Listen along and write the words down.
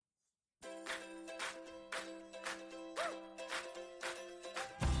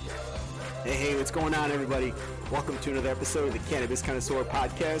Hey, what's going on, everybody? Welcome to another episode of the Cannabis Connoisseur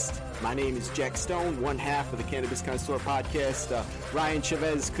Podcast. My name is Jack Stone, one half of the Cannabis Connoisseur Podcast. Ryan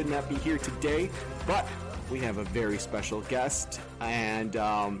Chavez could not be here today, but we have a very special guest. And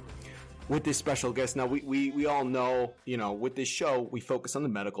with this special guest, now we all know, with this show, we focus on the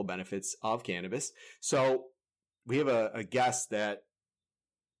medical benefits of cannabis. So we have a guest that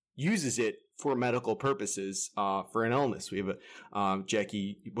uses it for medical purposes, for an illness. We have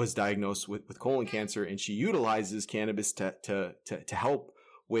Jackie was diagnosed with colon cancer, and she utilizes cannabis to help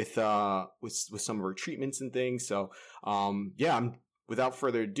with some of her treatments and things. So, without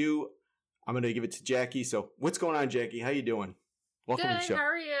further ado, I'm going to give it to Jackie. So what's going on, Jackie? How you doing? Welcome to the show. How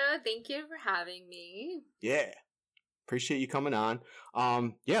are you? Thank you for having me. Yeah. Appreciate you coming on.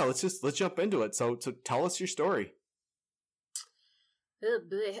 Let's jump into it. So tell us your story. Oh,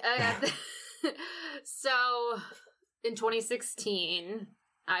 boy. So, in 2016,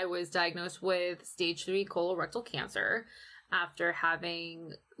 I was diagnosed with stage 3 colorectal cancer after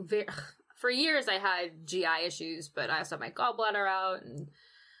having, for years I had GI issues, but I also had my gallbladder out and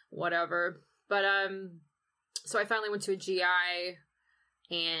whatever. But, so I finally went to a GI,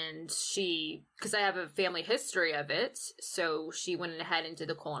 and because I have a family history of it, so she went ahead and did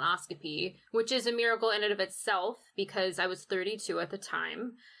the colonoscopy, which is a miracle in and of itself because I was 32 at the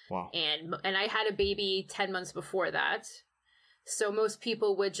time. Wow. And I had a baby 10 months before that. So most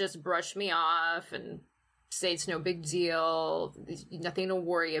people would just brush me off and say it's no big deal, nothing to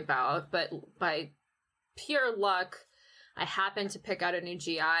worry about. But by pure luck, I happened to pick out a new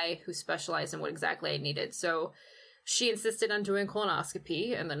GI who specialized in what exactly I needed. So she insisted on doing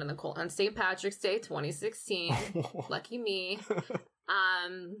colonoscopy, and then on St. Patrick's Day, 2016, lucky me,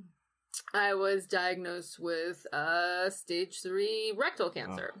 I was diagnosed with stage 3 rectal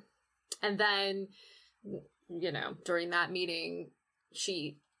cancer. Oh. And then, during that meeting,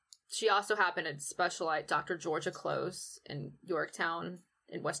 she also happened to specialize, Dr. Georgia Close in Yorktown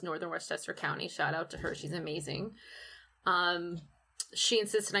in northern Westchester County. Shout out to her. She's amazing. She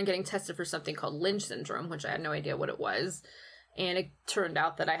insisted on getting tested for something called Lynch syndrome, which I had no idea what it was. And it turned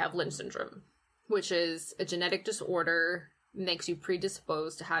out that I have Lynch syndrome, which is a genetic disorder, makes you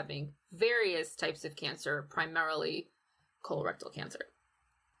predisposed to having various types of cancer, primarily colorectal cancer.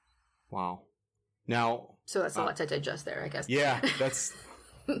 Wow. Now, so that's a lot to digest there, I guess. Yeah, that's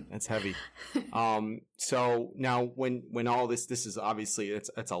heavy. So now when all this is obviously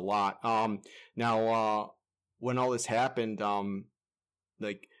it's a lot. When all this happened,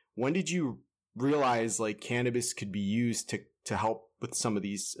 when did you realize cannabis could be used to help with some of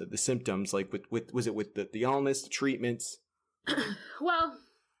these the symptoms? Was it with the illness, the treatments? Well,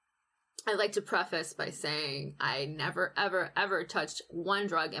 I'd like to preface by saying I never, ever, ever touched one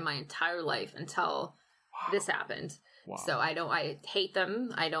drug in my entire life until this happened. Wow. So I hate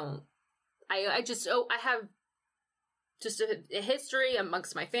them. I have just a history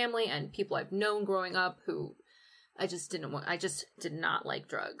amongst my family and people I've known growing up who I just did not like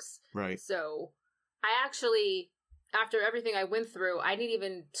drugs. Right. So I actually, after everything I went through, I didn't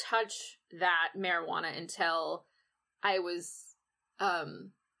even touch that marijuana until I was, what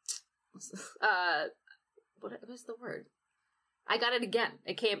was the word? I got it again.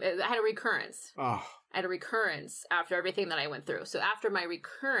 I had a recurrence. Oh. I had a recurrence after everything that I went through. So after my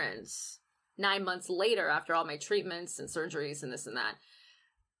recurrence, 9 months later, after all my treatments and surgeries and this and that,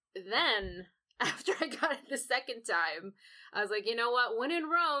 then after I got it the second time, I was like, you know what? When in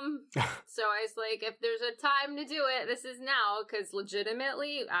Rome. So I was like, if there's a time to do it, this is now. Because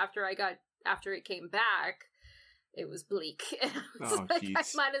legitimately, after it came back, it was bleak. And I was I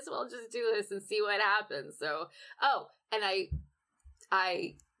might as well just do this and see what happens. So, and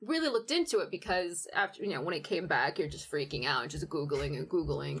I really looked into it because after, when it came back, you're just freaking out, just Googling.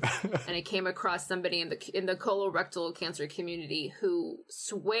 And I came across somebody in the colorectal cancer community who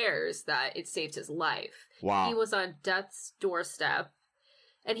swears that it saved his life. Wow. He was on death's doorstep,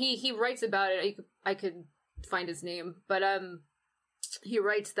 and he writes about it. I could find his name, but he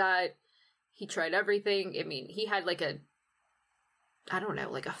writes that he tried everything. I mean, he had like a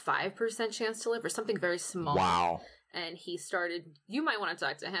 5% chance to live or something very small. Wow. And he started, you might want to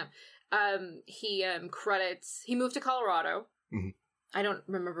talk to him. He moved to Colorado. Mm-hmm. I don't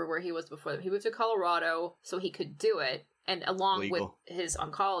remember where he was before that. He moved to Colorado so he could do it. And along with his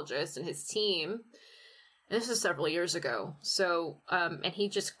oncologist and his team, and this was several years ago. So, and he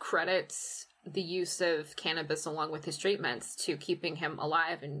just credits the use of cannabis along with his treatments to keeping him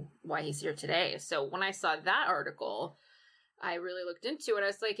alive and why he's here today. So when I saw that article, I really looked into it. I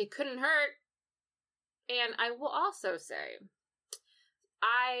was like, it couldn't hurt. And I will also say,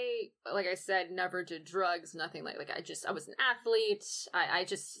 like I said, never did drugs, nothing like I was an athlete.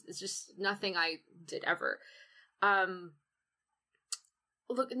 It's just nothing I did ever.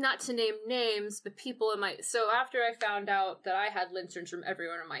 Look, not to name names, but people so after I found out that I had Lynch syndrome,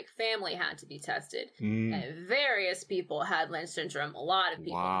 everyone in my family had to be tested. And various people had Lynch syndrome, a lot of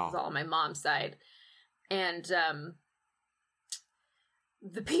people. Wow. This is all on my mom's side. And,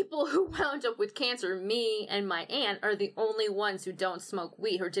 the people who wound up with cancer, me and my aunt, are the only ones who don't smoke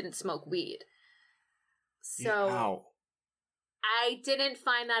weed or didn't smoke weed. So wow. I didn't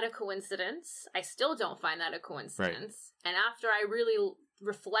find that a coincidence. I still don't find that a coincidence. Right. And after I really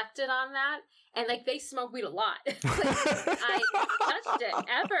reflected on that, and like they smoke weed a lot. Like, I touched it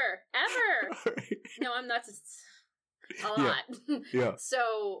ever. No, I'm not. A lot. Yeah.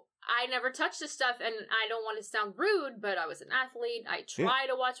 So I never touched this stuff, and I don't want to sound rude, but I was an athlete. I try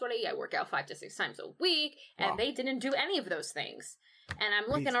to watch what I eat. I work out 5 to 6 times a week, and they didn't do any of those things. And I'm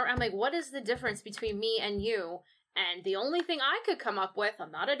looking around, I'm like, what is the difference between me and you? And the only thing I could come up with,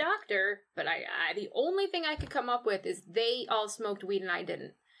 I'm not a doctor, but the only thing I could come up with is they all smoked weed and I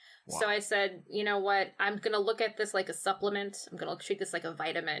didn't. Wow. So I said, you know what? I'm going to look at this like a supplement. I'm going to treat this like a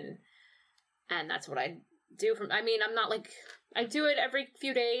vitamin. And that's what I do. I'm not like, I do it every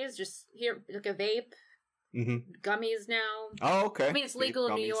few days, just here, like a vape. Mm-hmm. Gummies now. Oh, okay. I mean, it's legal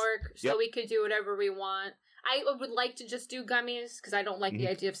in New York, so we could do whatever we want. I would like to just do gummies because I don't like the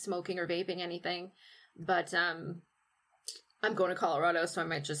idea of smoking or vaping anything. But I'm going to Colorado, so I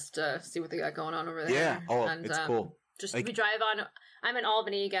might just see what they got going on over there. Yeah, it's cool. Just we drive on. I'm in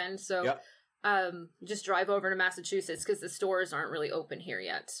Albany again, so just drive over to Massachusetts because the stores aren't really open here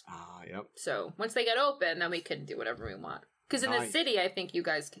yet. Yep. So once they get open, then we can do whatever we want. Because in the city, I think you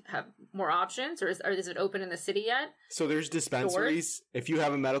guys have more options, or is it open in the city yet? So there's dispensaries. Stores? If you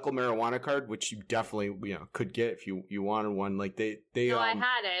have a medical marijuana card, which you definitely could get if you wanted one, like they. No, I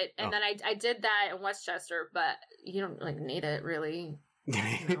had it, and then I did that in Westchester, but you don't need it really.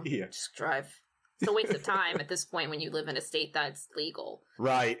 Yeah, just drive. It's a waste of time at this point when you live in a state that's legal.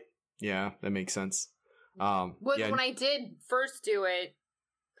 Right. Yeah, that makes sense. When I did first do it,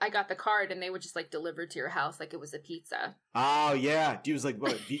 I got the card and they would just like deliver to your house like it was a pizza. Oh yeah, it was like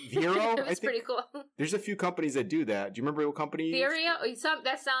what Vero? It was pretty cool. There's a few companies that do that. Do you remember what company? Vero.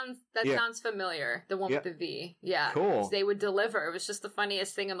 That sounds familiar. The one with the V. Yeah, cool. They would deliver. It was just the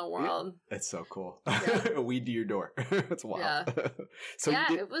funniest thing in the world. Yeah. That's so cool. Yeah. Weed to your door. That's wild. Yeah. So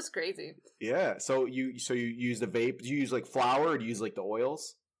it was crazy. Yeah. So you use the vape? Do you use like flour or do you use like the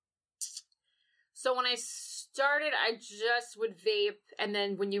oils? So when I started, I just would vape, and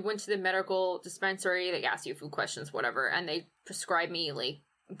then when you went to the medical dispensary, they asked you a few questions, whatever, and they prescribed me like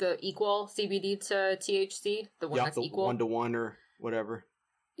the equal CBD to THC, the one that's equal, 1-to-1 or whatever.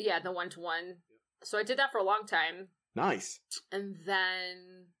 Yeah, the 1-to-1. So I did that for a long time. Nice. And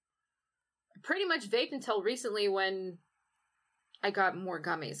then pretty much vaped until recently when I got more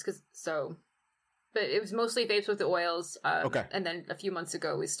gummies, But it was mostly vapes with the oils. Okay. And then a few months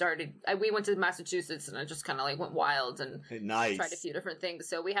ago, we went to Massachusetts and I just kind of like went wild and tried a few different things.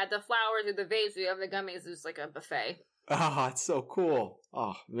 So we had the flowers with the vapes, we have the gummies. It was like a buffet. Oh, it's so cool.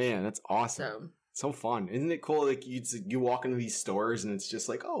 Oh, man, that's awesome. So fun. Isn't it cool? Like you walk into these stores and it's just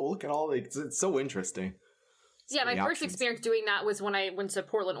like, oh, look at all it's so interesting. Yeah, my first experience doing that was when I went to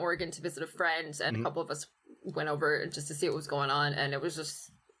Portland, Oregon to visit a friend, and a couple of us went over just to see what was going on, and it was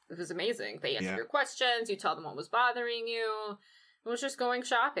amazing. They answer your questions, you tell them what was bothering you. It was just going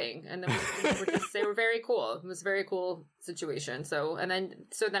shopping, and then they were very cool. It was a very cool situation. So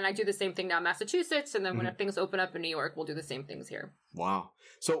then I do the same thing now in Massachusetts, and then when things open up in New York, we'll do the same things here. Wow.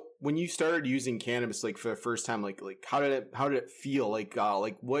 So when you started using cannabis, like for the first time, like how did it feel? Like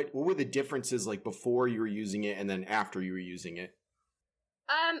what were the differences like before you were using it and then after you were using it?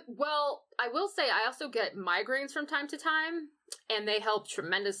 Well, I will say I also get migraines from time to time, and they help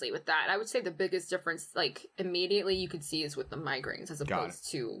tremendously with that. I would say the biggest difference, like, immediately you could see is with the migraines as opposed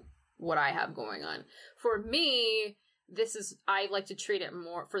to what I have going on. For me, I like to treat it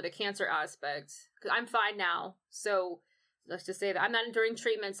more for the cancer aspect, because I'm fine now. So let's just say that I'm not during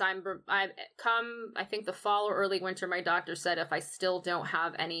treatments. I think the fall or early winter, my doctor said if I still don't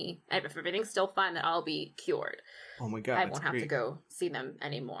have if everything's still fine, that I'll be cured. Oh my God, I won't have to go see them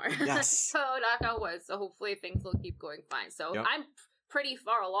anymore. Yes. So knock on wood. So hopefully things will keep going fine. So I'm pretty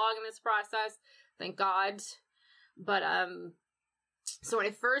far along in this process, thank God. But so when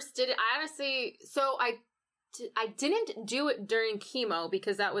I first did it, I didn't do it during chemo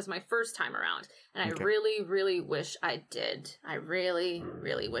because that was my first time around. And I really, really wish I did. I really,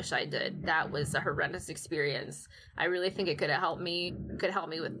 really wish I did. That was a horrendous experience. I really think it could help me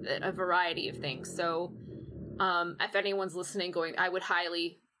with a variety of things. So If anyone's listening, I would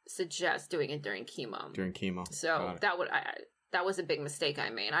highly suggest doing it during chemo. So that was a big mistake I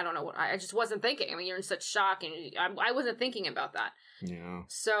made. I don't know what I just wasn't thinking. I mean, you're in such shock, and I wasn't thinking about that. Yeah.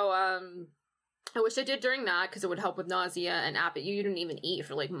 So I wish I did during that because it would help with nausea and appetite. You didn't even eat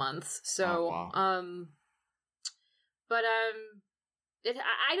for like months. So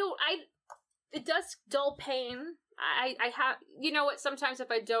it does dull pain. I have, you know what, sometimes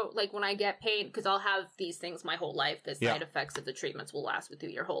if I don't, like when I get pain, because I'll have these things my whole life, the side effects of the treatments will last with you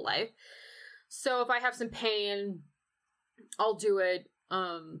your whole life. So if I have some pain, I'll do it,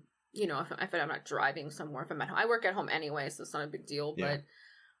 you know, if I'm not driving somewhere, if I'm at home. I work at home anyway, so it's not a big deal, but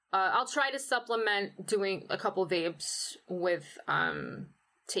I'll try to supplement doing a couple vapes with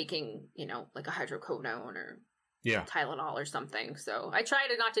taking, you know, like a hydrocodone or Tylenol or something. So I try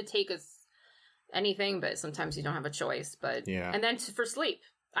to not to take anything, but sometimes you don't have a choice. But and then for sleep,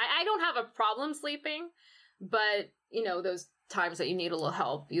 I don't have a problem sleeping, but you know those times that you need a little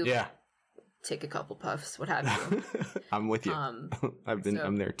help, you take a couple puffs, what have you. I'm with you. I'm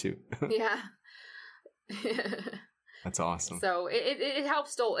there too. Yeah. That's awesome. So it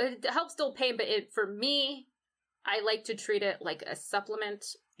helps dull pain, but for me, I like to treat it like a supplement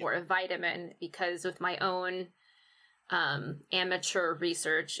or a vitamin, because with my own amateur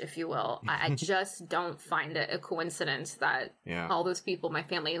research, if you will, I just don't find it a coincidence that all those people in my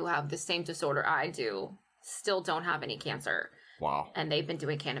family who have the same disorder I do still don't have any cancer. Wow. And they've been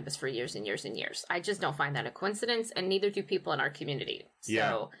doing cannabis for years and years and years. I just don't find that a coincidence, and neither do people in our community.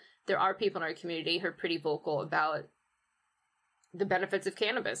 So there are people in our community who are pretty vocal about the benefits of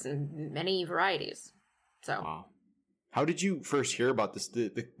cannabis in many varieties. So wow. How did you first hear about this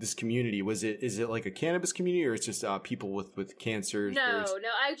this community? Is it like a cannabis community, or it's just people with cancers? No.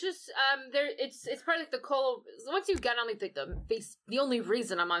 I just it's part of like the once you get on like the only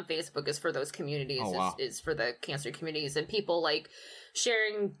reason I'm on Facebook is for those communities. Is for the cancer communities and people like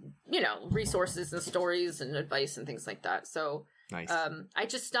sharing, you know, resources and stories and advice and things like that. So nice. I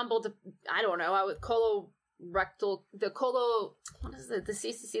just stumbled. I don't know. The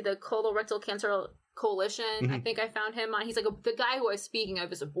CCC, the colorectal cancer coalition. I think I found him on. He's like the guy who I was speaking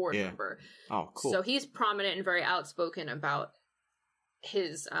of is a board member. Oh, cool. So he's prominent and very outspoken about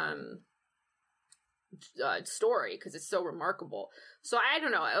his story because it's so remarkable. So I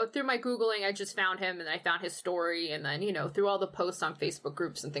don't know. Through my Googling, I just found him and I found his story, and then you know through all the posts on Facebook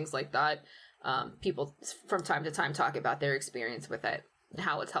groups and things like that, people from time to time talk about their experience with it and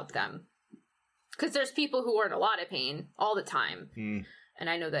how it's helped them. Because there's people who are in a lot of pain all the time, and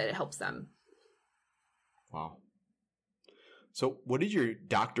I know that it helps them. Wow. So what did your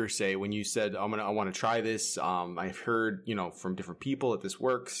doctor say when you said, I want to try this? I've heard, you know, from different people that this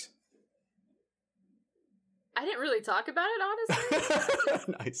works. I didn't really talk about it,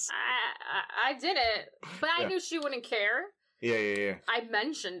 honestly. Nice. I didn't, but I knew she wouldn't care. Yeah. I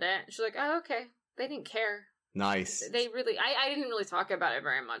mentioned it. She's like, oh, okay. They didn't care. Nice. They really, I didn't really talk about it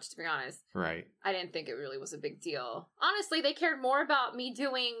very much, to be honest. Right. I didn't think it really was a big deal. Honestly, they cared more about me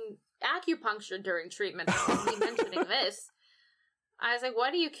doing acupuncture during treatment than me mentioning this. I was like,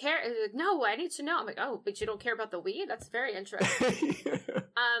 why do you care? Like, no, I need to know. I'm like, oh, but you don't care about the weed? That's very interesting.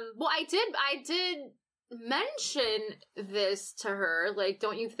 Well, I did mention this to her. Like,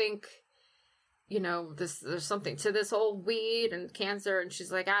 don't you think, you know, there's something to this whole weed and cancer? And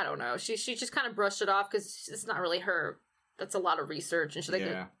she's like, I don't know. She just kind of brushed it off because it's not really her. That's a lot of research. And she's like,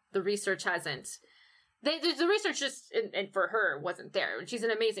 the research hasn't. The research just, and for her, wasn't there. And she's an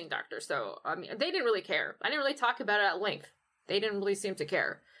amazing doctor. So, I mean, they didn't really care. I didn't really talk about it at length. They didn't really seem to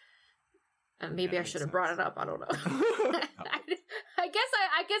care. And maybe I should have brought it up. I don't know. I guess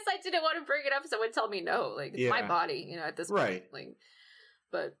I didn't want to bring it up. So it would tell me no. Like, it's my body, you know, at this point. Like,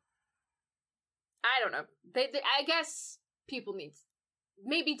 but I don't know. I guess people need,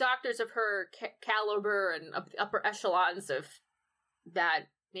 maybe doctors of her caliber and upper echelons of that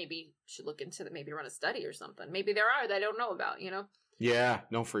maybe should look into that, maybe run a study or something. Maybe there are that I don't know about, you know? Yeah,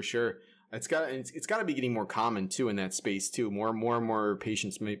 no, for sure. It's got to be getting more common too in that space too. More and more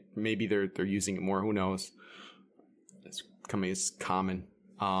patients maybe they're using it more. Who knows? It's becoming as common.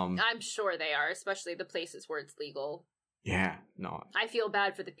 I'm sure they are, especially the places where it's legal. Yeah, no. I feel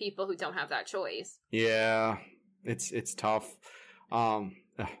bad for the people who don't have that choice. Yeah, it's tough.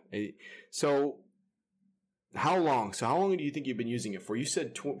 So how long do you think you've been using it for? You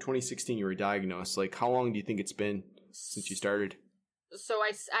said 2016 you were diagnosed. Like, how long do you think it's been since you started? So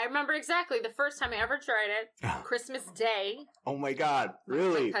I remember exactly the first time I ever tried it, Christmas Day. Oh my God!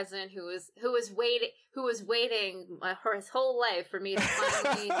 Really? My cousin who was waiting for his whole life for me to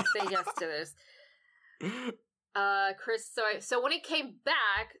finally say yes to this. Chris. So when it came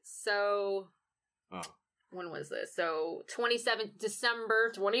back, when was this? So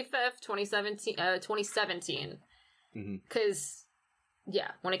December 25th, 2017. Because,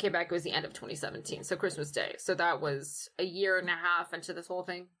 when I came back, it was the end of 2017. So Christmas Day. So that was a year and a half into this whole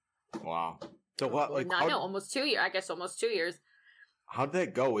thing. Wow. So what, like... almost 2 years. I guess almost 2 years. How did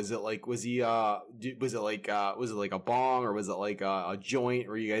that go? Was it like, was it like a bong, or was it like a joint?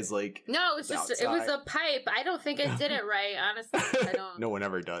 Were you guys like... No, it was a pipe. I don't think I did it right, honestly. I don't. No one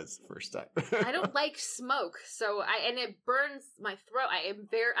ever does first time. I don't like smoke, and it burns my throat. I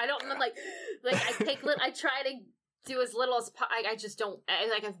don't like I try to do as little as I just don't,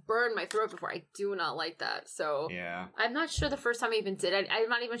 I've burned my throat before. I do not like that. So yeah, I'm not sure the first time I even did it. I'm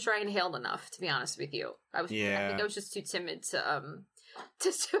not even sure I inhaled enough, to be honest with you. I think I was just too timid to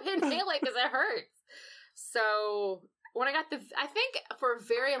inhale it because it hurts. So when I got I think for a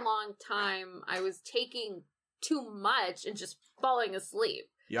very long time I was taking too much and just falling asleep.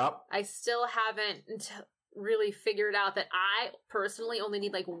 Yep. I still haven't really figured out that I personally only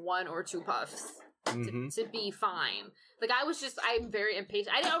need like 1 or 2 puffs to be fine. Like I'm very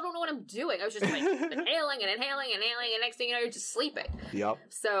impatient. I don't know what I'm doing. I was just like inhaling, and next thing you know, you're just sleeping. Yep.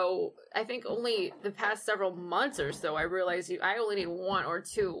 So I think only the past several months or so, I realized I only need 1 or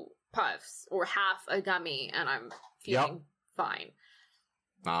 2 puffs or half a gummy, and I'm feeling fine.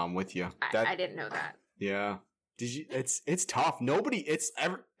 I'm with you. I didn't know that. Yeah. Did you? It's tough.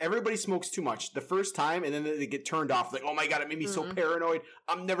 Everybody smokes too much the first time, and then they get turned off. Like, oh my god, it made me so paranoid.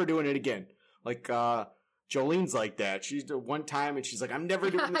 I'm never doing it again. Like Jolene's like that. She's did one time, and she's like, I'm never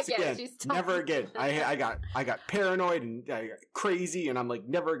doing this again. Never again. I got paranoid and I got crazy, and I'm like,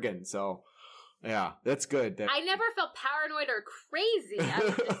 never again. So yeah, that's good. I never felt paranoid or crazy. I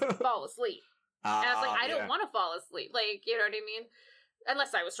would just fall asleep. And I was like, I don't want to fall asleep. Like, you know what I mean?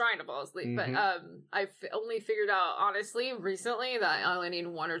 Unless I was trying to fall asleep. But I've only figured out, honestly, recently that I only need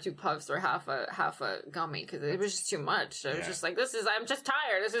 1 or 2 puffs or half a gummy, because it was just too much. I was just like, I'm just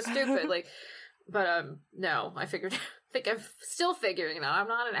tired. This is stupid. Like, but no, I think I'm still figuring it out. I'm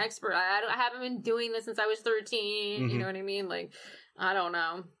not an expert. I haven't been doing this since I was 13. You know what I mean? Like, I don't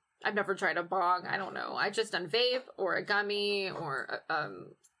know. I've never tried a bong. I don't know. I've just done vape or a gummy or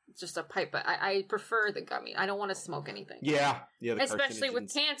just a pipe, but I prefer the gummy. I don't want to smoke anything. Yeah. Especially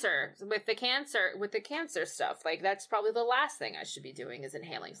with cancer. With the cancer stuff. Like, that's probably the last thing I should be doing is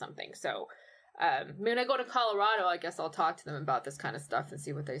inhaling something. So, when I go to Colorado, I guess I'll talk to them about this kind of stuff and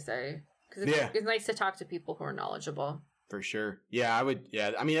see what they say. Because it's nice to talk to people who are knowledgeable. For sure. Yeah, I would.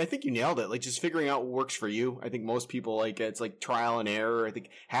 Yeah, I mean, I think you nailed it. Like, just figuring out what works for you. I think most people, like, it's like trial and error. I think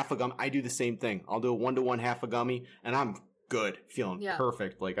half a gummy. I do the same thing. I'll do a 1-to-1 half a gummy, and I'm good, feeling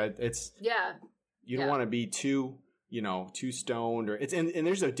perfect. Like, you don't want to be too stoned, or and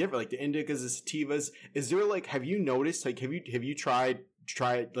there's a different, like the indicas, the sativas. Is there, like, have you noticed, like, have you tried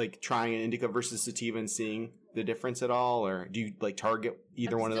like trying an indica versus sativa and seeing the difference at all, or do you like target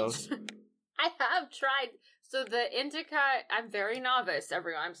either one of those? I have tried. So the indica, I'm very novice,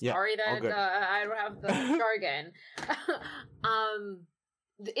 everyone. I'm sorry that I don't have the jargon.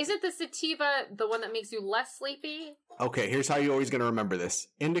 Isn't the sativa the one that makes you less sleepy? Okay, here's how you're always going to remember this.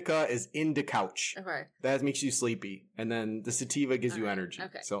 Indica is indicouch. Okay. That makes you sleepy. And then the sativa gives you energy.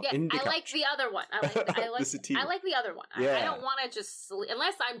 Okay. So I like the other one. I like the sativa. I like the other one. Yeah. I don't want to just sleep.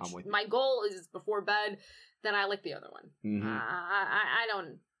 Unless my goal is before bed, then I like the other one. Mm-hmm.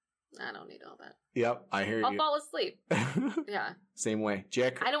 I don't need all that. Yep, I hear you. I'll fall asleep. Yeah. Same way.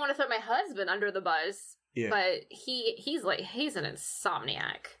 Jack? I don't want to throw my husband under the bus. Yeah. But he's an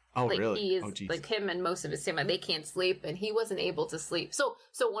insomniac. Oh, like, really? He is, like, him and most of his family, they can't sleep, and he wasn't able to sleep. So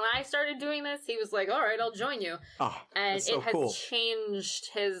when I started doing this, he was like, all right, I'll join you. Oh, and so it has changed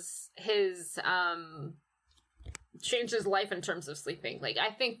changed his life in terms of sleeping. Like,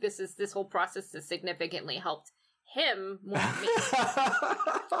 I think this whole process has significantly helped him more than me.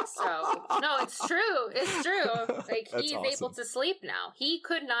 So, no, it's true. Like, he's able to sleep now. He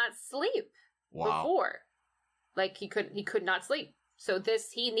could not sleep. Wow. Before, like, he could not sleep. So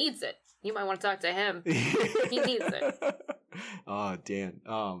he needs it. You might want to talk to him. He needs it. Oh, Dan.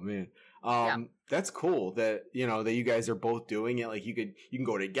 Oh, man. That's cool that that you guys are both doing it. Like, you can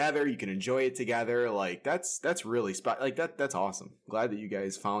go together, you can enjoy it together. Like, that's really that's awesome. Glad that you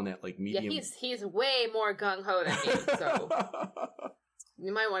guys found that, like, medium. Yeah, he's way more gung ho than me. So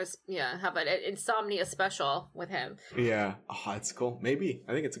you might want to have an insomnia special with him. Yeah. Oh, that's cool. Maybe.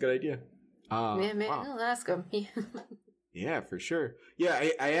 I think it's a good idea. Wow. I'll ask him. Yeah, for sure. Yeah,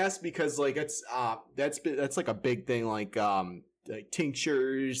 I asked because, like, it's that's like a big thing. Like, like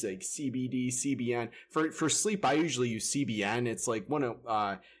tinctures, like CBD, CBN. For sleep, I usually use CBN. It's like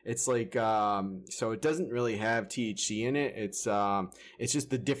so it doesn't really have THC in it. It's just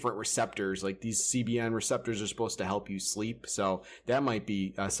the different receptors. Like these CBN receptors are supposed to help you sleep. So that might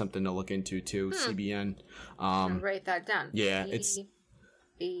be something to look into too. CBN. I'll write that down. Yeah, it's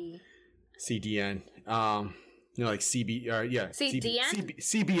CDN. Like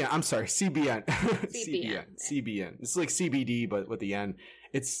CBN. I'm sorry, CBN. CBN. It's like CBD, but with the N.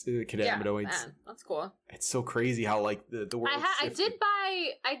 It's cannabinoids. Yeah, that's cool. It's so crazy how like the world. I did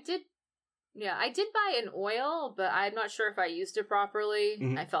buy an oil, but I'm not sure if I used it properly.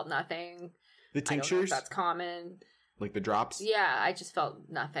 Mm-hmm. I felt nothing. The tinctures. I don't know if that's common. Like the drops? Yeah, I just felt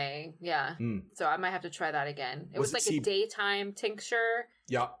nothing. Yeah. So I might have to try that again. It was like a daytime tincture.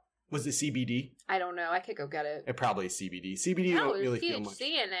 Yeah. Was it CBD? I don't know. I could go get it. It probably is CBD. CBD don't really feel much. THC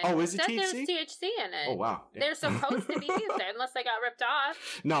in it. Oh, is it THC? There's THC in it. Oh, wow. Damn. They're supposed to be used there unless they got ripped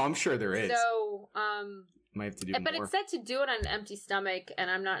off. No, I'm sure there is. So, might have to do but more. it said to do it on an empty stomach,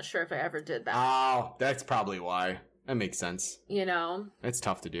 and I'm not sure if I ever did that. Oh, that's probably why. That makes sense. You know? It's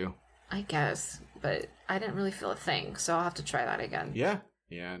tough to do. I guess. But I didn't really feel a thing, so I'll have to try that again. Yeah.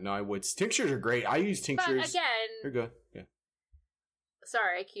 Yeah, no, I would. Tinctures are great. I use tinctures. But again... They're good. Yeah.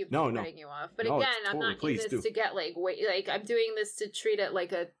 Sorry, I keep cutting you off. But again, I'm not doing this to get I'm doing this to treat it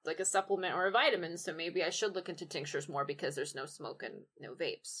like a supplement or a vitamin. So maybe I should look into tinctures more because there's no smoke and no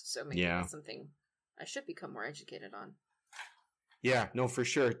vapes. So maybe that's something I should become more educated on. Yeah, no, for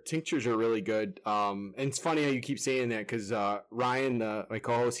sure. Tinctures are really good. And it's funny how you keep saying that because Ryan, my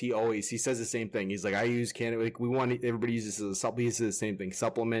co-host, he says the same thing. He's like, I use cannabis. Like, we want everybody uses this as a supplement. He says the same thing,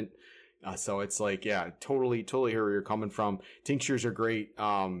 supplement. So it's like, yeah, totally hear where you're coming from. Tinctures are great.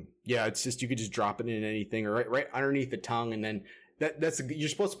 Yeah, it's just, you could just drop it in anything or right underneath the tongue. And then you're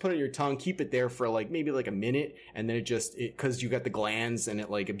supposed to put it on your tongue, keep it there for like, maybe like a minute. And then cause you got the glands and it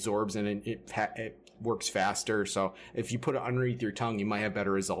like absorbs and it works faster. So if you put it underneath your tongue, you might have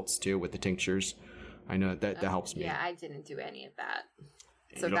better results too with the tinctures. I know that helps me. Yeah, I didn't do any of that.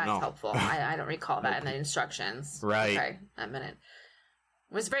 So that's helpful. I don't recall that in the instructions. Right. Okay, a minute.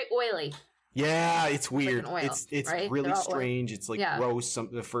 It was very oily. Yeah, it's weird. Like oil, it's right? really strange. It's like gross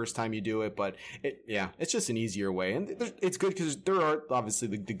the first time you do it, but it's just an easier way. And it's good because there are obviously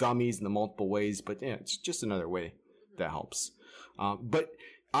the gummies and the multiple ways, but yeah, it's just another way that helps. But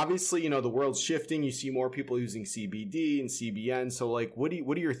obviously, the world's shifting. You see more people using CBD and CBN. So like, what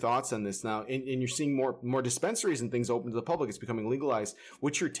are your thoughts on this now? And you're seeing more dispensaries and things open to the public. It's becoming legalized.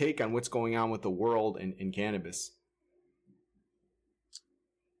 What's your take on what's going on with the world in cannabis?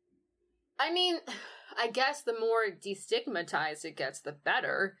 I mean, I guess the more destigmatized it gets, the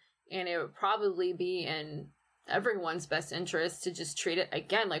better. And it would probably be in everyone's best interest to just treat it,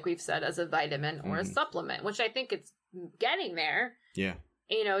 again, like we've said, as a vitamin or a supplement, which I think it's getting there. Yeah.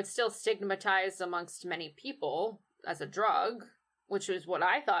 It's still stigmatized amongst many people as a drug, which was what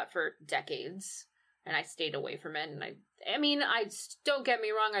I thought for decades. And I stayed away from it. And I mean, don't get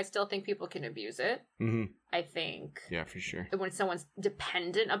me wrong, I still think people can abuse it. Mm-hmm. I think. Yeah, for sure. When someone's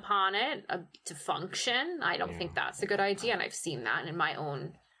dependent upon it to function, I don't think that's a good idea. And I've seen that in my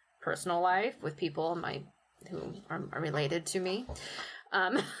own personal life with people who are related to me.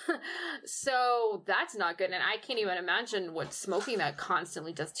 So that's not good. And I can't even imagine what smoking that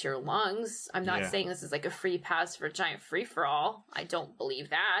constantly does to your lungs. I'm not saying this is like a free pass for a giant free-for-all. I don't believe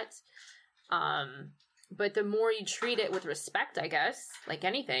that. But the more you treat it with respect, I guess, like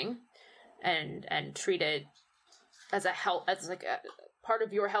anything, and treat it as like a part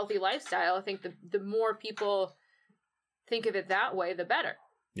of your healthy lifestyle, I think the more people think of it that way, the better.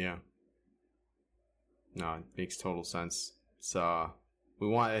 Yeah. No, it makes total sense. So we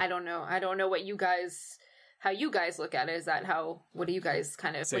want. I don't know how you guys look at it. What do you guys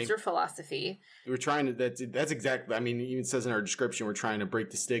what's your philosophy? We're trying to, that's exactly, I mean, it even says in our description, we're trying to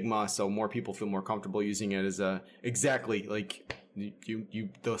break the stigma so more people feel more comfortable using it as exactly like you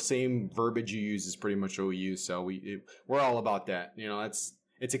the same verbiage you use is pretty much what we use. So we're all about that.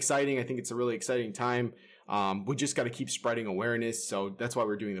 It's exciting. I think it's a really exciting time. We just got to keep spreading awareness. So that's why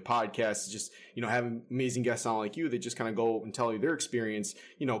we're doing the podcast. Just, having amazing guests on like you that just kind of go and tell you their experience,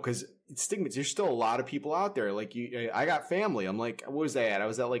 because stigma, there's still a lot of people out there. Like I got family. I'm like, what was that? I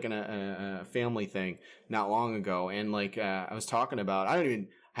was at like a family thing not long ago. And like, I was talking about,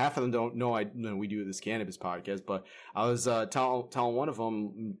 half of them don't know we do this cannabis podcast, but I was, telling one of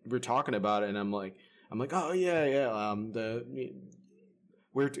them, we're talking about it and I'm like, oh yeah.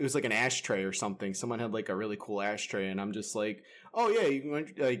 it was like an ashtray or something. Someone had like a really cool ashtray, and I'm just like, oh yeah, you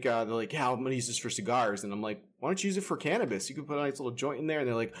want, like they're like, yeah, I'm gonna use this for cigars, and I'm like, why don't you use it for cannabis? You could put a nice little joint in there, and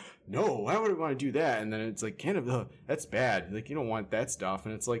they're like, no, why would I want to do that? And then it's like, cannabis, that's bad. Like you don't want that stuff,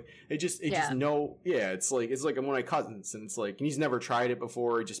 and it's like it's like one of my cousins, and it's like, and he's never tried it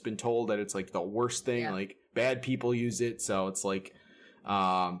before, just been told that it's like the worst thing, like bad people use it, so it's like,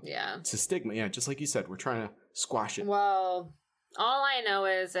 it's a stigma, just like you said, we're trying to squash it. Well, all I know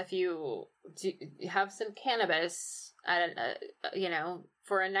is if you have some cannabis at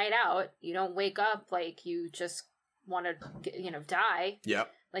for a night out, you don't wake up like you just want to, die.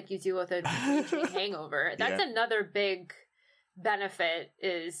 Yep. Like you do with a hangover. That's another big benefit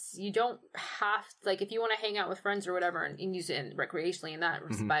is you don't have, like, if you want to hang out with friends or whatever and use it recreationally in that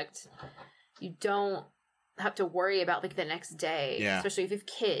respect, you don't have to worry about like the next day, especially if you have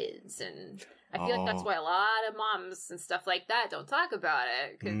kids. And I feel like that's why a lot of moms and stuff like that don't talk about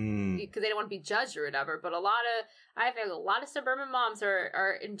it because they don't want to be judged or whatever. But I think a lot of suburban moms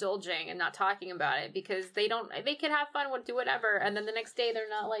are indulging and not talking about it because they can have fun, do whatever, and then the next day they're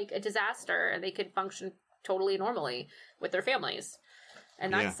not like a disaster and they could function totally normally with their families.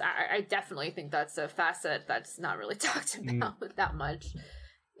 And that's I definitely think that's a facet that's not really talked about that much.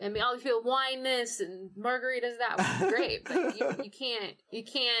 I mean, all you feel wine this and margaritas that was great, but you can't.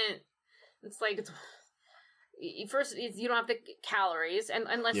 It's like first you don't have the calories, and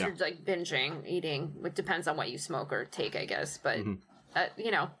unless you're like binging eating. It depends on what you smoke or take, I guess. But I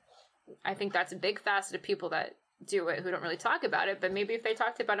think that's a big facet of people that do it who don't really talk about it. But maybe if they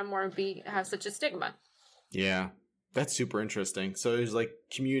talked about it more, and have such a stigma. Yeah. That's super interesting. So there's like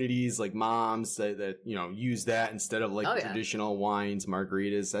communities like moms that use that instead of like traditional wines,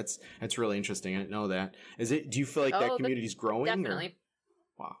 margaritas. That's really interesting. I didn't know that. Do you feel like that community's growing? Definitely.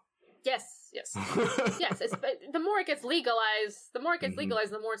 Or? Wow. Yes. Yes. The more it gets legalized, the more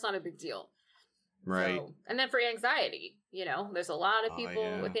it's not a big deal. Right. So, and then for anxiety, there's a lot of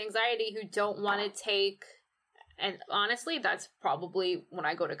people with anxiety who don't want to take. And honestly, that's probably when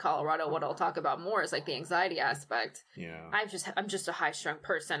I go to Colorado, what I'll talk about more is like the anxiety aspect. Yeah. I'm just a high strung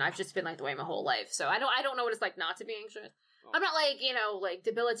person. I've just been like the way my whole life. So I don't know what it's like not to be anxious. I'm not like, like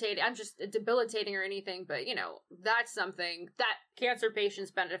debilitating. I'm just debilitating or anything. But, that's something that cancer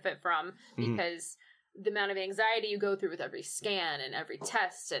patients benefit from because the amount of anxiety you go through with every scan and every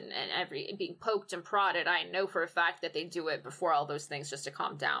test and every being poked and prodded. I know for a fact that they do it before all those things just to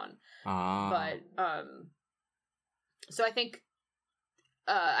calm down. But, so I think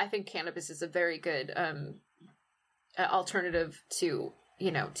cannabis is a very good alternative to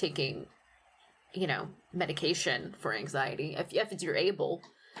taking medication for anxiety if you're able,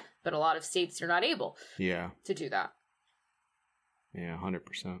 but a lot of states you're not able to do that.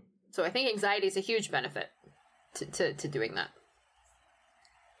 100%. So I think anxiety is a huge benefit to doing that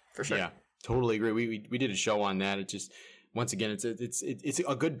for sure. Totally agree. We did a show on that. It just, once again, it's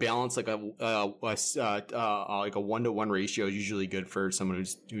a good balance. Like a 1-to-1 ratio is usually good for someone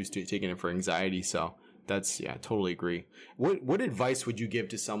who's taking it for anxiety. So that's totally agree. What advice would you give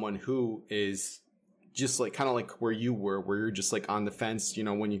to someone who is just like kind of like where you were, where you're just like on the fence?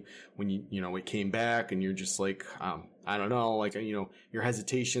 When you it came back and you're just like I don't know, like your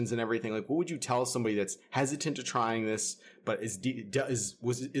hesitations and everything. Like, what would you tell somebody that's hesitant to trying this but is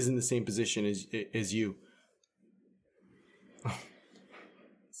in the same position as you?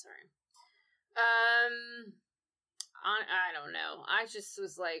 Sorry. I don't know. I just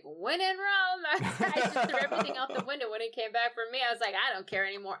was like, when in Rome, I just threw everything out the window when it came back for me. I was like, I don't care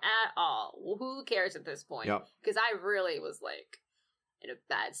anymore at all. Well, who cares at this point? Because I really was like in a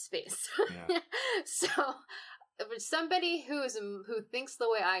bad space. So, for somebody who thinks the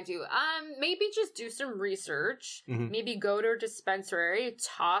way I do, maybe just do some research. Maybe go to a dispensary,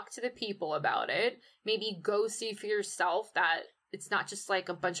 talk to the people about it. Maybe go see for yourself that it's not just like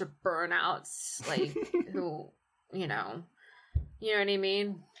a bunch of burnouts, like who, you know what I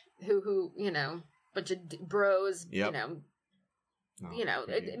mean? Who, bunch of bros,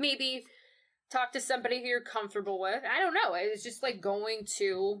 maybe talk to somebody who you're comfortable with. I don't know. It's just like going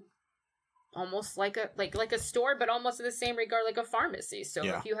to almost like a store, but almost in the same regard, like a pharmacy. So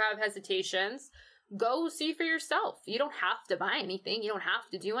if you have hesitations, go see for yourself. You don't have to buy anything. You don't have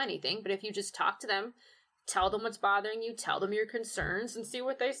to do anything. But if you just talk to them, tell them what's bothering you, tell them your concerns, and see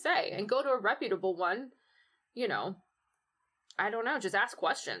what they say. And go to a reputable one, I don't know, just ask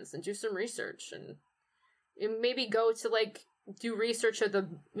questions and do some research. And maybe go to, like, do research of the,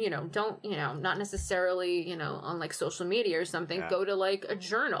 not necessarily, on, like, social media or something. Yeah. Go to, like, a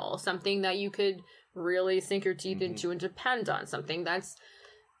journal, something that you could really sink your teeth into and depend on. Something that's,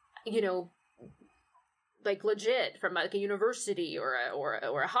 like legit from like a university or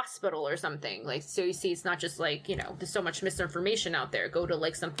a hospital or something. Like, so you see, it's not just like, you know, there's so much misinformation out there. Go to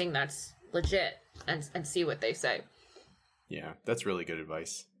like something that's legit and see what they say. Yeah, that's really good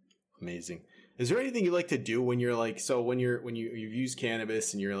advice. Amazing. Is there anything you like to do when you're like, so when you've used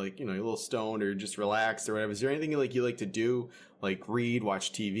cannabis and you're like, you know, you're a little stoned or just relaxed or whatever, is there anything you like to do, like read,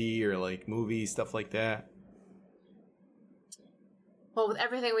 watch TV or like movies, stuff like that? Well, with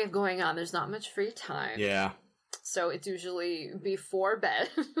everything we have going on, there's not much free time. Yeah. So it's usually before bed.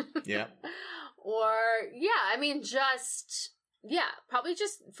 Yeah. Or, yeah, I mean, probably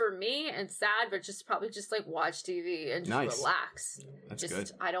just for me, and sad, but just probably just like watch TV and just relax. That's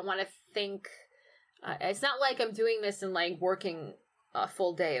good. I don't want to think. It's not like I'm doing this and like working a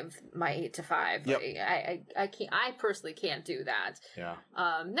full day of my 8 to 5. Yep. I can't. I personally can't do that. Yeah.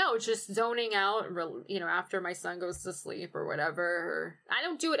 No, just zoning out. You know, after my son goes to sleep or whatever. I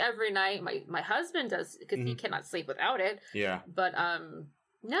don't do it every night. My husband does because he cannot sleep without it. Yeah. But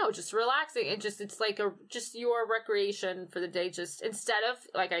no, just relaxing. It's like just your recreation for the day. Just instead of,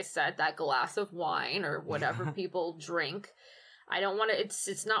 like I said, that glass of wine or whatever people drink. I don't want to,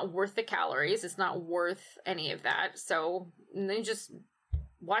 it's not worth the calories. It's not worth any of that. So then just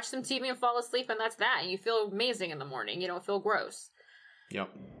watch some TV and fall asleep, and that's that. And you feel amazing in the morning. You don't feel gross. Yep.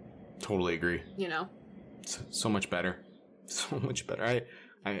 Totally agree. You know? So much better. So much better.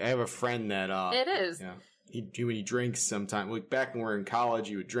 I have a friend that... it is. Yeah. When he drinks sometimes, like back when we were in college,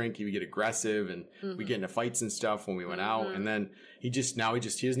 he would drink, he would get aggressive, and we'd get into fights and stuff when we went out. And then he doesn't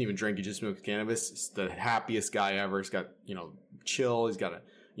even drink, he just smokes cannabis. He's the happiest guy ever. He's got, you know, chill. He's got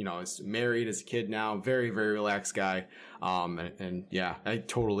he's married as a kid now. Very, very relaxed guy. And yeah, I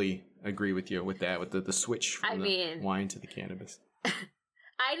totally agree with you with that, with the switch from the wine to the cannabis.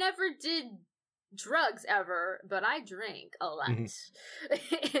 I never did drugs ever, but I drank a lot in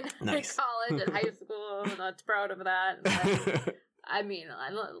college and high school. I'm not proud of that. But, I mean,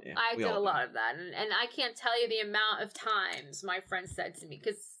 I did a lot of that, and I can't tell you the amount of times my friend said to me,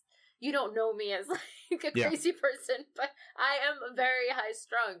 because you don't know me as like a crazy person, but I am very high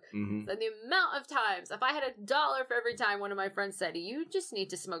strung. So the amount of times, if I had $1 for every time one of my friends said, "You just need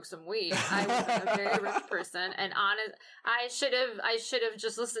to smoke some weed," I was a very rich person, and I should have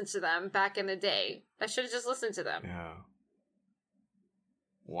just listened to them back in the day. I should have just listened to them. Yeah.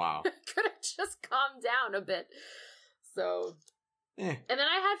 Wow. Could have just calmed down a bit. So, and then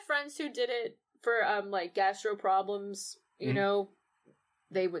I had friends who did it for like gastro problems. You know.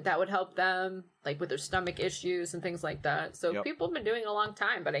 That would help them, like with their stomach issues and things like that. So people have been doing it a long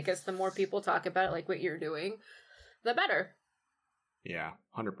time, but I guess the more people talk about it, like what you're doing, the better. Yeah,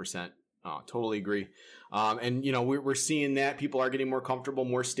 100%. Totally agree. And you know, we're seeing that people are getting more comfortable.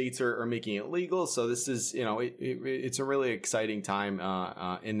 More states are making it legal. So this is, you know, it's a really exciting time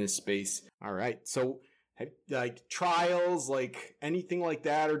in this space. All right, so. Like trials, like anything like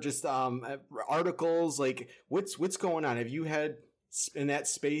that, or just articles, like what's going on? Have you had in that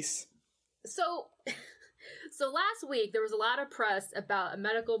space? So last week there was a lot of press about a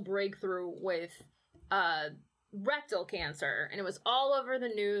medical breakthrough with rectal cancer, and it was all over the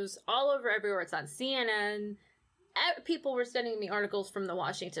news, all over everywhere. It's on CNN. People were sending me articles from the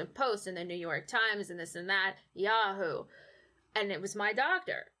Washington Post and the New York Times and this and that, Yahoo, and it was my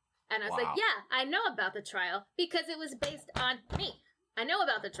doctor. And I was like, yeah, I know about the trial because it was based on me. I know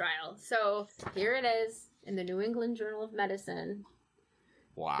about the trial. So here it is in the New England Journal of Medicine.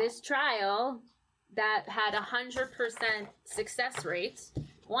 Wow. This trial that had 100% success rate,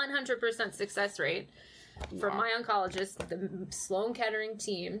 100% success rate from my oncologist, the Sloan Kettering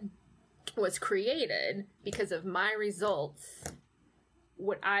team, was created because of my results,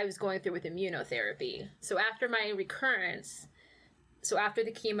 what I was going through with immunotherapy. So after my recurrence... So after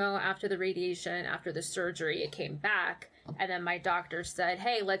the chemo, after the radiation, after the surgery, it came back. And then my doctor said,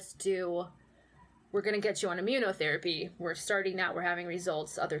 hey, we're going to get you on immunotherapy. We're starting now. We're having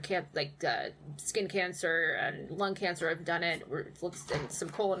results. Other skin cancer and lung cancer have done it. And some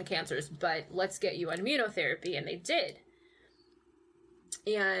colon cancers. But let's get you on immunotherapy. And they did.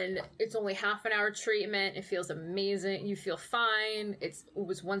 And it's only half an hour treatment. It feels amazing. You feel fine. It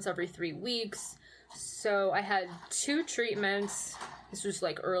was once every 3 weeks. So I had 2 treatments. This was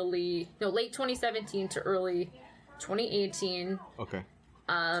like late 2017 to early 2018. Okay.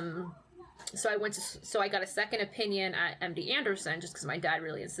 So I got a second opinion at MD Anderson just because my dad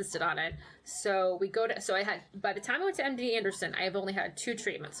really insisted on it. So by the time I went to MD Anderson, I have only had 2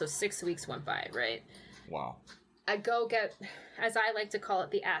 treatments. So 6 weeks went by, right? Wow. I go get, as I like to call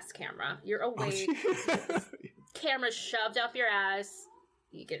it, the ass camera. You're awake. Camera shoved up your ass.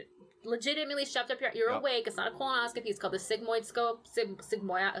 You get legitimately shoved up you're awake. It's not a colonoscopy. It's called the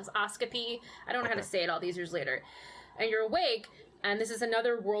sigmoidoscopy. I don't know how to say it all these years later. And you're awake, and this is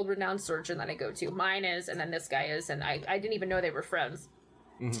another world-renowned surgeon that I go to. Mine is, and then this guy is, and I didn't even know they were friends.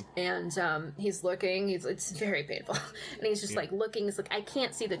 And he's looking, it's very painful. And he's just like looking, he's like, I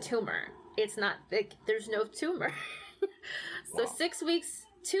can't see the tumor. It's not, there's no tumor. So 6 weeks,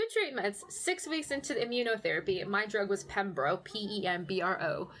 2 treatments, 6 weeks into the immunotherapy. My drug was Pembro,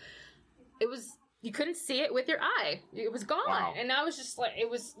 Pembro. It was, you couldn't see it with your eye. It was gone. Wow. And I was just like, it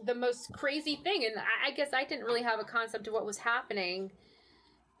was the most crazy thing. And I guess I didn't really have a concept of what was happening.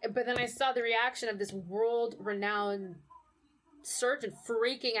 But then I saw the reaction of this world-renowned surgeon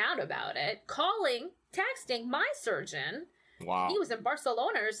freaking out about it, texting my surgeon. Wow. He was in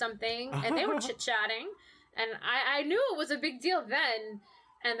Barcelona or something, and they were chit-chatting. And I knew it was a big deal then.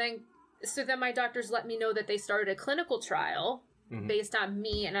 And then my doctors let me know that they started a clinical trial based on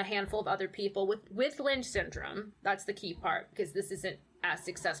me and a handful of other people with Lynch syndrome. That's the key part, because this isn't as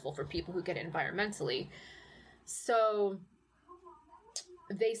successful for people who get it environmentally. So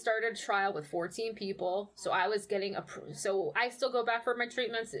they started a trial with 14 people. So I was getting so I still go back for my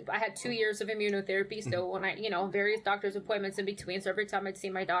treatments. I had 2 years of immunotherapy. So when I, various doctor's appointments in between. So every time I'd see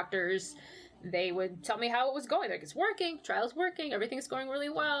my doctors, they would tell me how it was going. Like, it's working, trial's working, everything's going really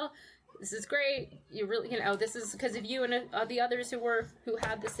well. This is great. You really, this is because of you and the others who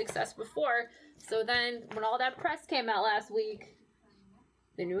had the success before. So then when all that press came out last week,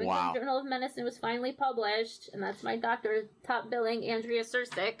 the New England Journal of Medicine was finally published, and that's my doctor, top billing, Andrea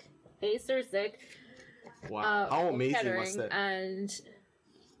Sursick. Hey, Sursick. Wow. How amazing Kettering. Was that? And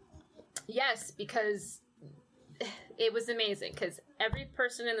yes, because it was amazing, because every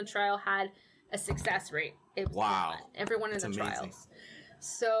person in the trial had a success rate. It was fun. Everyone in the trials.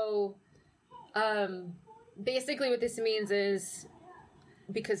 So, basically what this means is,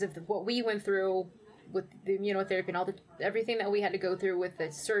 because of what we went through with the immunotherapy and everything that we had to go through with the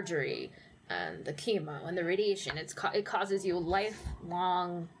surgery and the chemo and the radiation, it causes you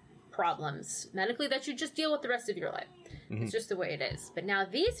lifelong problems medically that you just deal with the rest of your life. It's just the way it is. But now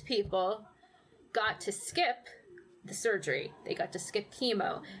these people got to skip the surgery. They got to skip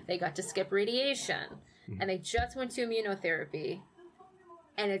chemo. They got to skip radiation. And they just went to immunotherapy.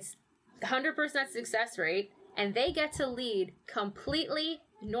 And it's 100% success rate. And they get to lead completely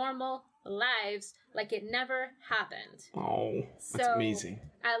normal lives like it never happened. Oh, that's amazing.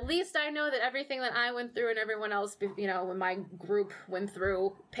 At least I know that everything that I went through and everyone else, when my group went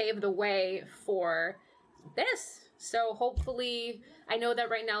through, paved the way for this. So hopefully, I know that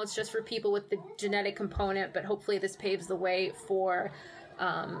right now it's just for people with the genetic component, but hopefully this paves the way for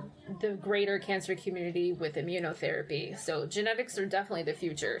the greater cancer community with immunotherapy. So genetics are definitely the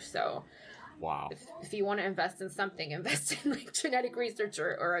future. So if you want to invest in something, invest in like genetic research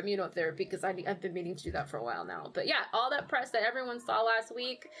or immunotherapy, because I've been meaning to do that for a while now. But yeah, all that press that everyone saw last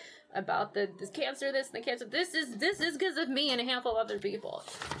week about this cancer, and the cancer, this is because of me and a handful of other people.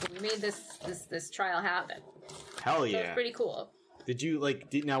 We made this trial happen. Hell yeah. So it's pretty cool. Did you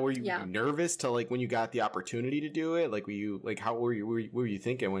were you nervous to when you got the opportunity to do it? Like, were you how were you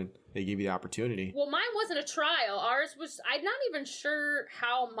thinking when they gave you the opportunity? Well, mine wasn't a trial. Ours was, I'm not even sure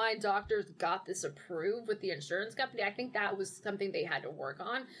how my doctors got this approved with the insurance company. I think that was something they had to work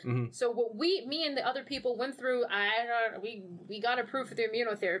on. So what me and the other people went through, we got approved for the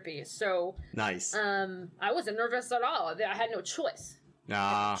immunotherapy. So nice. I wasn't nervous at all. I had no choice.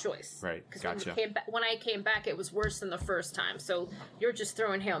 Choice. Right. Gotcha. When I came back, it was worse than the first time. So you're just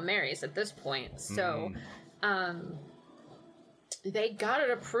throwing Hail Marys at this point. So, they got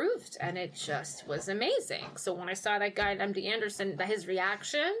it approved, and it just was amazing. So when I saw that guy at MD Anderson, his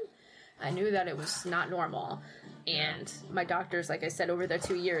reaction, I knew that it was not normal. And my doctors, like I said, over the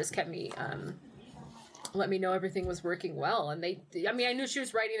 2 years kept me, let me know everything was working well. And I knew she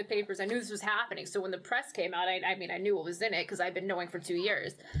was writing the papers. I knew this was happening. So when the press came out, I knew what was in it because I've been knowing for 2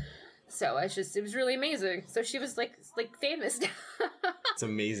 years. So it was really amazing. So she was like famous. It's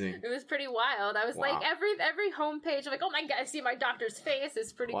amazing. It was pretty wild. I was like, every homepage, I'm like, oh my God, I see my doctor's face.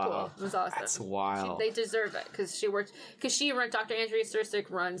 It's pretty cool. It was awesome. That's wild. They deserve it because Dr. Andrea Sursick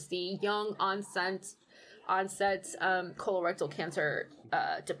runs the young onset colorectal cancer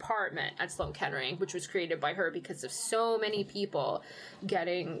department at Sloan Kettering, which was created by her because of so many people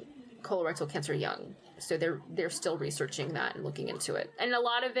getting colorectal cancer young. So they're still researching that and looking into it. And a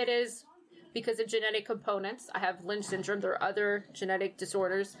lot of it is because of genetic components. I have Lynch syndrome. There are other genetic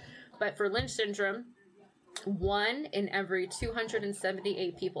disorders. But for Lynch syndrome, 1 in every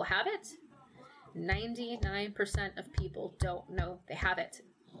 278 people have it. 99% of people don't know they have it.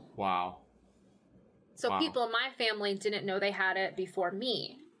 Wow. So people in my family didn't know they had it before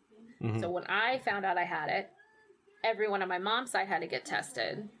me. So when I found out I had it, everyone on my mom's side had to get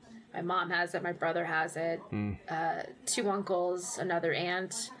tested. My mom has it. My brother has it. 2 uncles, another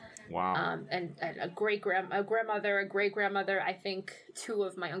aunt. Wow. And a grandmother, a great grandmother. I think 2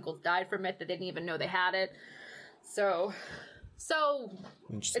 of my uncles died from it that didn't even know they had it. So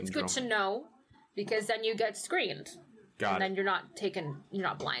it's good to know, because then you get screened. Then you're not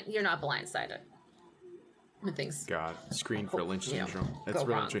blindsided. When things screened for Lynch syndrome. That's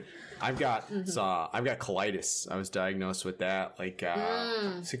really true. I've got colitis. I was diagnosed with that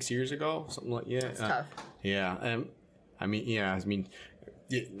 6 years ago, something like That's tough. Yeah.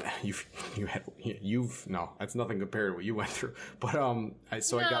 You've no, that's nothing compared to what you went through. But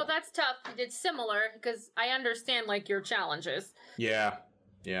that's tough. It's similar because I understand your challenges. Yeah.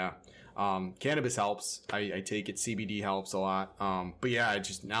 Cannabis helps. I take it. CBD helps a lot. But yeah,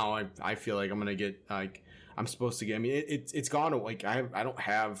 I feel like I'm gonna get I'm supposed to get. I mean, it's gone. I don't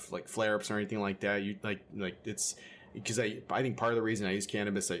have flare ups or anything like that. You it's because I think part of the reason I use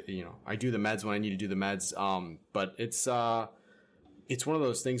cannabis, I do the meds when I need to do the meds. But it's one of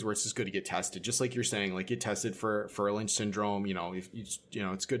those things where it's just good to get tested, just like you're saying, get tested for Lynch syndrome. If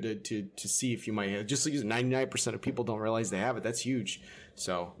it's good to see if you might have. Just because 99% of people don't realize they have it, that's huge.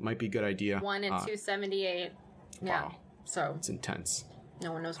 So it might be a good idea. 1 in 278. Yeah. Wow. So it's intense.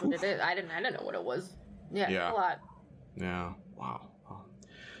 No one knows what it is. I didn't know what it was. Yeah. A lot. Yeah. Wow.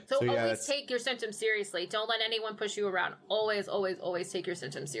 So always take your symptoms seriously. Don't let anyone push you around. Always, always, always take your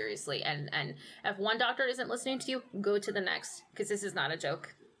symptoms seriously. And if one doctor isn't listening to you, go to the next, because this is not a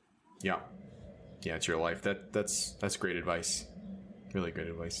joke. Yeah. Yeah, it's your life. That's great advice. Really good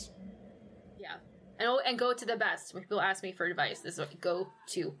advice. Yeah. And go to the best. When people ask me for advice, this is what, go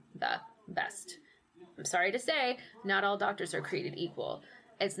to the best. I'm sorry to say, not all doctors are created equal.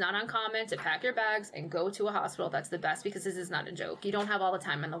 It's not uncommon to pack your bags and go to a hospital that's the best, because this is not a joke. You don't have all the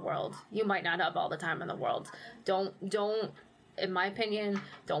time in the world. You might not have all the time in the world. Don't, in my opinion,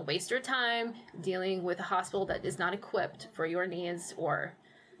 don't waste your time dealing with a hospital that is not equipped for your needs, or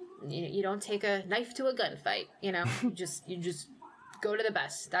you don't take a knife to a gunfight. You just go to the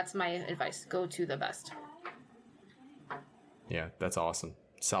best. That's my advice. Go to the best. Yeah, that's awesome.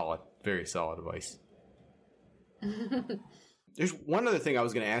 Solid. Very solid advice. There's one other thing I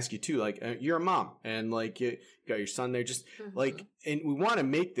was going to ask you too. You're a mom, and you got your son there. Just and we want to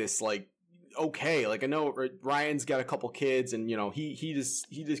make this okay. I know Ryan's got a couple kids, and he just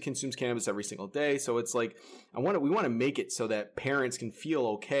consumes cannabis every single day. So it's we want to make it so that parents can feel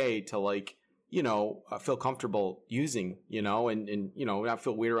okay to feel comfortable using, and not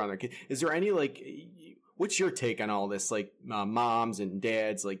feel weird around their kid. Is there any what's your take on all this? Moms and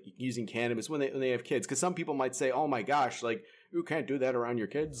dads using cannabis when they have kids? Because some people might say, "Oh my gosh, you can't do that around your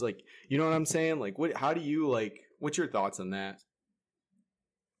kids." You know what I'm saying? How do you what's your thoughts on that?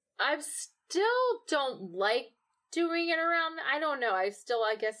 I still don't like doing it around. I don't know. I'm still,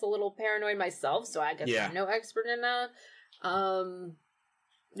 I guess, a little paranoid myself. So I guess I'm no expert in that.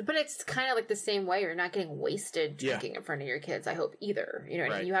 But it's kind of the same way. You're not getting wasted drinking in front of your kids, I hope, either. You know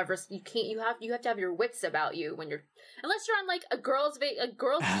what I mean? You have to have your wits about you when you're, unless you're on a girls' weekend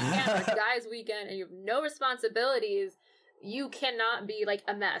or a guys' weekend, and you have no responsibilities. You cannot be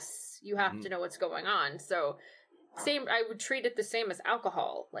a mess. You have to know what's going on. So I would treat it the same as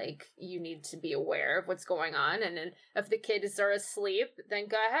alcohol. You need to be aware of what's going on, and then if the kids are asleep, then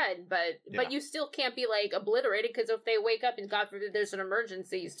go ahead. But you still can't be obliterated, because if they wake up and God forbid there's an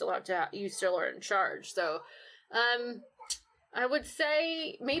emergency, you still are in charge. So I would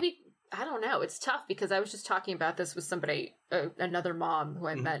say maybe, I don't know. It's tough, because I was just talking about this with somebody, another mom who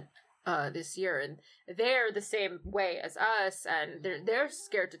I met this year, and they're the same way as us, and they're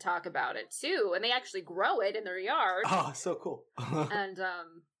scared to talk about it too, and they actually grow it in their yard. Oh, so cool. And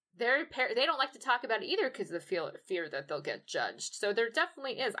they don't like to talk about it either, because of the fear that they'll get judged. So there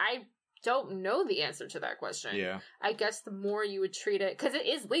definitely is. I don't know the answer to that question. Yeah, I guess the more you would treat it, because it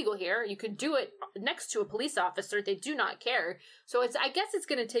is legal here, you could do it next to a police officer. They do not care. So I guess it's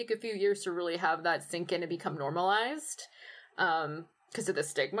going to take a few years to really have that sink in and become normalized. Because of the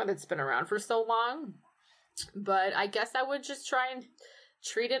stigma that's been around for so long. But I guess I would just try and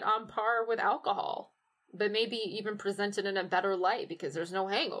treat it on par with alcohol, but maybe even present it in a better light, because there's no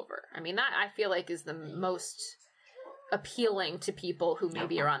hangover. I mean, that I feel is the most appealing to people who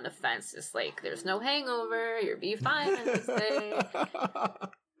maybe are on the fence. It's there's no hangover, you'll be fine in this day.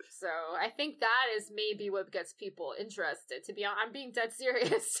 So I think that is maybe what gets people interested. To be honest, I'm being dead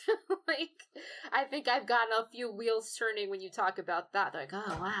serious. I think I've gotten a few wheels turning when you talk about that. They're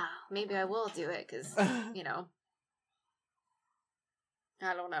oh wow, maybe I will do it, because I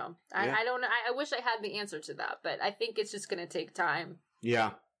don't know. I don't know. I wish I had the answer to that, but I think it's just going to take time.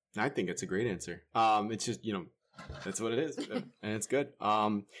 Yeah. I think it's a great answer. It's just, that's what it is, and it's good.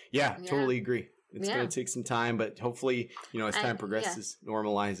 Totally agree. It's going to take some time, but hopefully, as time progresses,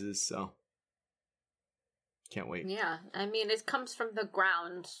 normalizes. So can't wait. Yeah. I mean, it comes from the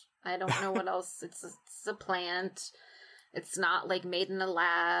ground. I don't know what else. It's a plant. It's not like made in a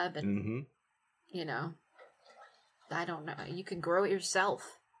lab. And, I don't know. You can grow it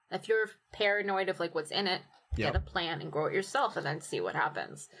yourself. If you're paranoid of like what's in it, get a plant and grow it yourself and then see what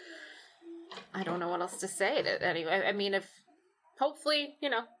happens. I don't know what else to say. Anyway, I mean, if hopefully,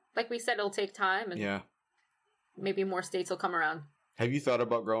 like we said, it'll take time and maybe more states will come around. Have you thought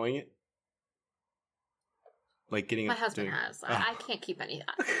about growing it? Like getting my husband has. I can't keep any.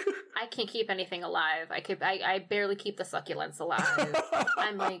 I can't keep anything alive. I barely keep the succulents alive.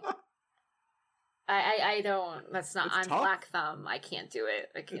 I'm like, I don't. That's not. I'm tough. Black thumb. I can't do it.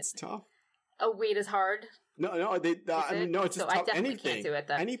 I can't. It's tough. Oh, weed is hard. No. No, it's just tough. I definitely can't do it.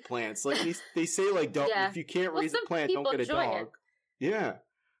 Then any plants, like they say, like don't if you can't raise a plant, don't get a dog. It. Yeah.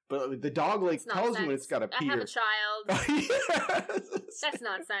 But the dog tells you when it's got a pee. I have a child. That's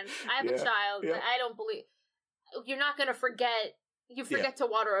nonsense. I have a child. Yeah. I don't believe. You're not going to forget. You forget to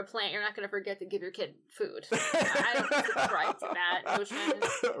water a plant. You're not going to forget to give your kid food. I don't subscribe to that notion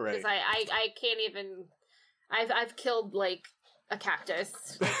because I can't even. I've killed like a cactus.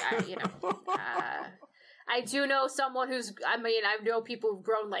 Like, I do know someone who's. I know people who've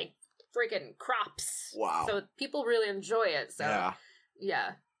grown like freaking crops. Wow. So people really enjoy it. So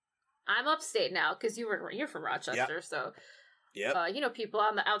yeah. I'm upstate now because you're from Rochester, so. Yep. People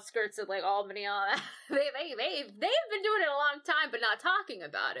on the outskirts of like Albany, all that, they've been doing it a long time, but not talking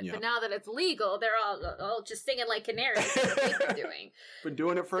about it. Yep. But now that it's legal, they're all just singing like canaries. That's what they've been doing. Been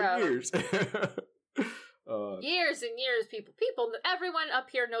doing it for years. Years and years. People. Everyone up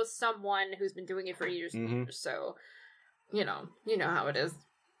here knows someone who's been doing it for years and years. So, you know how it is.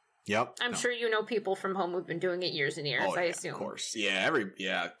 Yep. I'm sure you know people from home who've been doing it years and years, I assume. Of course. Yeah,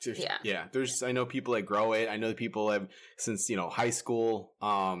 there's I know people that grow it. I know people have since, high school,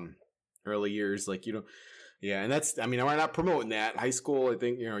 early years, like, and that's, we're not promoting that. High school, I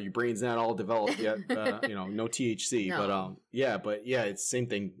think, your brain's not all developed yet, no THC, no. But it's the same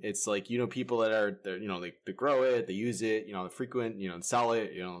thing. It's like, people that are, they grow it, they use it, they frequent, sell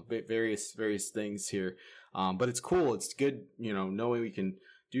it, various things here. But it's cool. It's good, knowing we can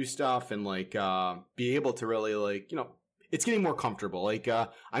do stuff and like be able to really like it's getting more comfortable. Like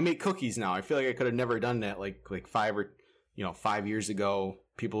I make cookies now. I feel like I could have never done that like 5 years ago.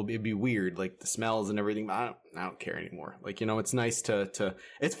 It'd be weird, like the smells and everything. But I don't care anymore. Like it's nice to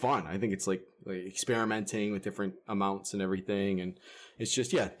it's fun. I think it's like experimenting with different amounts and everything, and it's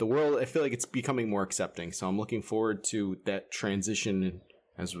just the world. I feel like it's becoming more accepting. So I'm looking forward to that transition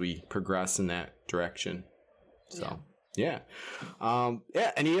as we progress in that direction. So. Yeah.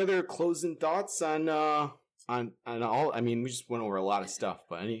 Yeah. Any other closing thoughts on all? We just went over a lot of stuff,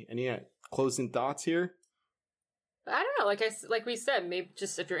 but any closing thoughts here? I don't know. Like we said, maybe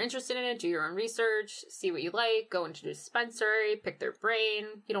just if you're interested in it, do your own research, see what you like, go into the dispensary, pick their brain.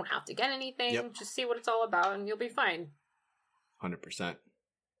 You don't have to get anything. Yep. Just see what it's all about, and you'll be fine. 100%.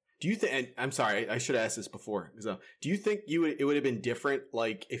 Do you think? And I'm sorry, I should have asked this before. Do you think it would have been different,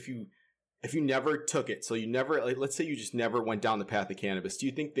 like if you never took it, so you never, like, let's say you just never went down the path of cannabis, do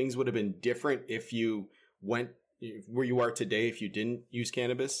you think things would have been different if you went where you are today if you didn't use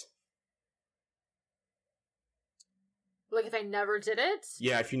cannabis? Like if I never did it?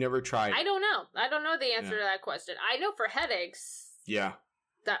 Yeah, if you never tried. I don't know. I don't know the answer to that question. I know for headaches. Yeah.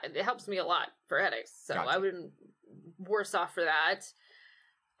 That it helps me a lot for headaches. So gotcha. I wouldn't worse off for that.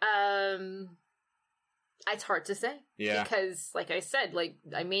 It's hard to say. Yeah. Because, like I said, like,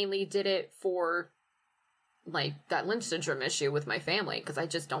 I mainly did it for, like, that Lynch syndrome issue with my family, because I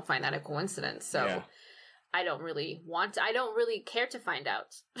just don't find that a coincidence. So I don't really care to find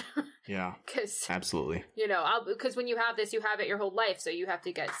out. Yeah. Because absolutely. Because when you have this, you have it your whole life. So you have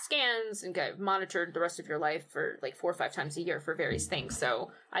to get scans and get monitored the rest of your life for, like, 4 or 5 times a year for various things.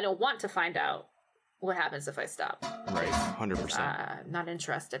 So I don't want to find out what happens if I stop. Right. 100%. Not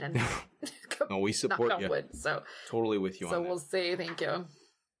interested in no, we support you. So totally with you on that. So we'll see. Thank you.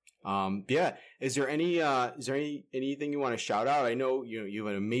 Is there anything you want to shout out? I know you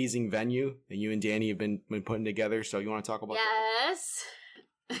have an amazing venue that you and Danny have been putting together. So you want to talk about that? Yes.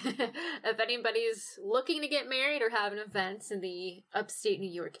 If anybody's looking to get married or have an event in the upstate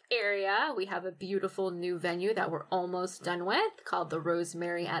New York area, we have a beautiful new venue that we're almost done with called the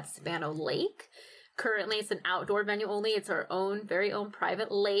Rosemary at Spano Lake. Currently, it's an outdoor venue only. It's our very own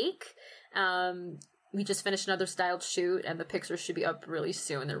private lake. we just finished another styled shoot, and the pictures should be up really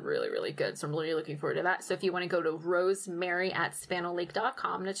soon. They're really, really good. So I'm really looking forward to that. So if you want to go to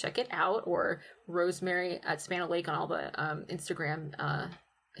rosemary@SpanoLake.com to check it out, or rosemary@SpanoLake on all the Instagram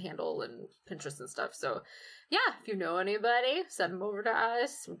handle and Pinterest and stuff. So yeah, if you know anybody, send them over to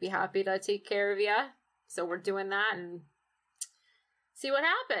us. We'd be happy to take care of you. So we're doing that and see what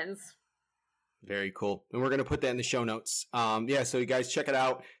happens. Very cool. And we're going to put that in the show notes. So you guys check it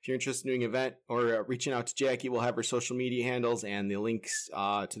out. If you're interested in doing an event or reaching out to Jackie, we'll have her social media handles and the links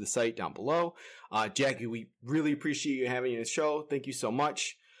to the site down below. Jackie, we really appreciate you having you on the show. Thank you so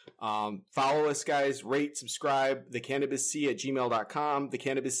much. Follow us, guys. Rate, subscribe. thecannabisc@gmail.com.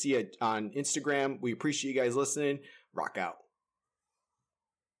 thecannabisc on Instagram. We appreciate you guys listening. Rock out.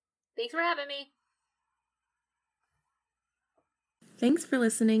 Thanks for having me. Thanks for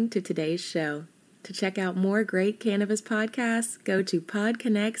listening to today's show. To check out more great cannabis podcasts, go to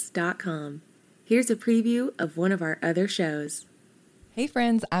podconnects.com. Here's a preview of one of our other shows. Hey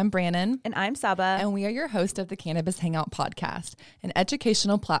friends, I'm Brannon. And I'm Saba. And we are your host of the Cannabis Hangout podcast, an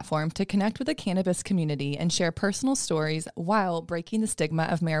educational platform to connect with the cannabis community and share personal stories while breaking the stigma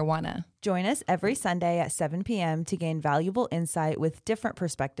of marijuana. Join us every Sunday at 7 p.m. to gain valuable insight with different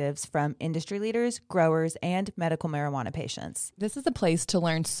perspectives from industry leaders, growers, and medical marijuana patients. This is a place to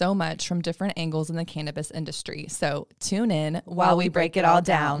learn so much from different angles in the cannabis industry. So tune in while we break it all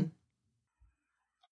down.